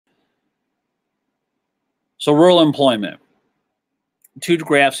So rural employment. Two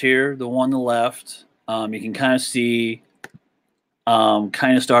graphs here. The one on the left, you can kind of see,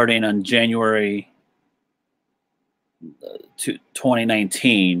 kind of starting on January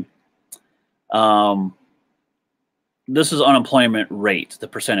 2019. This is unemployment rate, the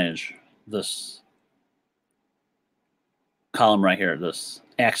percentage. This column right here, this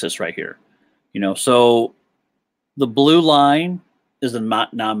axis right here. So the blue line is the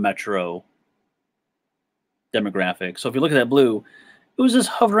non-metro demographic. So if you look at that blue, it was just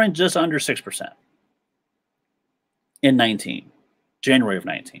hovering just under 6% in January of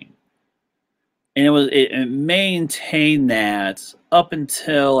 19. And it maintained that up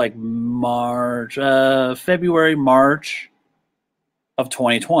until like February, March of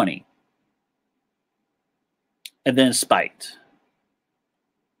 2020. And then it spiked.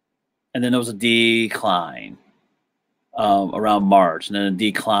 And then there was a decline around March. And then a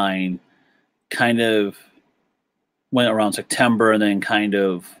decline kind of went around September and then kind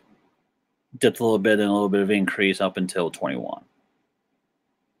of dipped a little bit and a little bit of increase up until 21.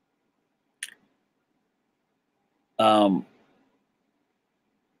 So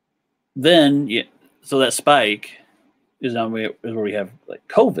that spike is where we have like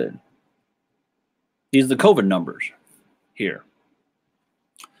COVID. These are the COVID numbers here.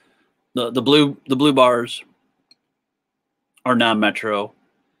 The blue bars are non-metro.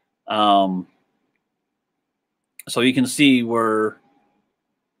 So you can see where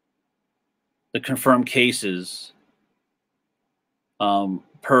the confirmed cases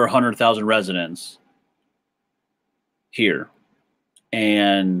per 100,000 residents here,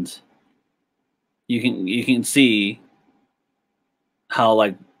 and you can see how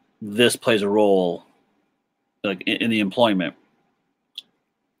like this plays a role like in the employment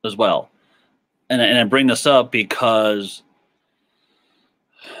as well. And I bring this up because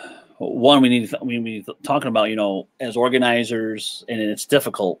one, we need to talking about, as organizers, and it's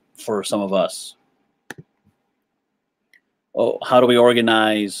difficult for some of us. Oh, how do we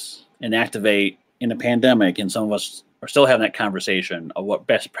organize and activate in a pandemic? And some of us are still having that conversation of what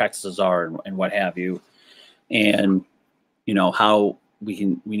best practices are and what have you. And, how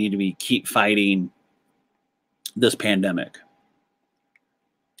we need to keep fighting this pandemic.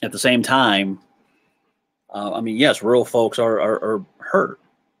 At the same time, yes, rural folks are hurt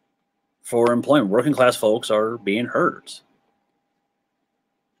for employment. Working class folks are being hurt.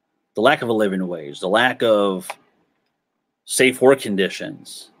 The lack of a living wage, the lack of safe work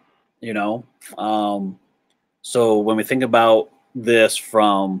conditions, So when we think about this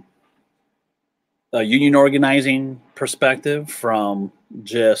from a union organizing perspective, from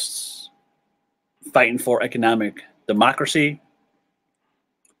just fighting for economic democracy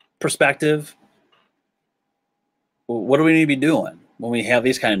perspective, what do we need to be doing when we have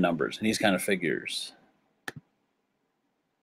these kind of numbers and these kind of figures?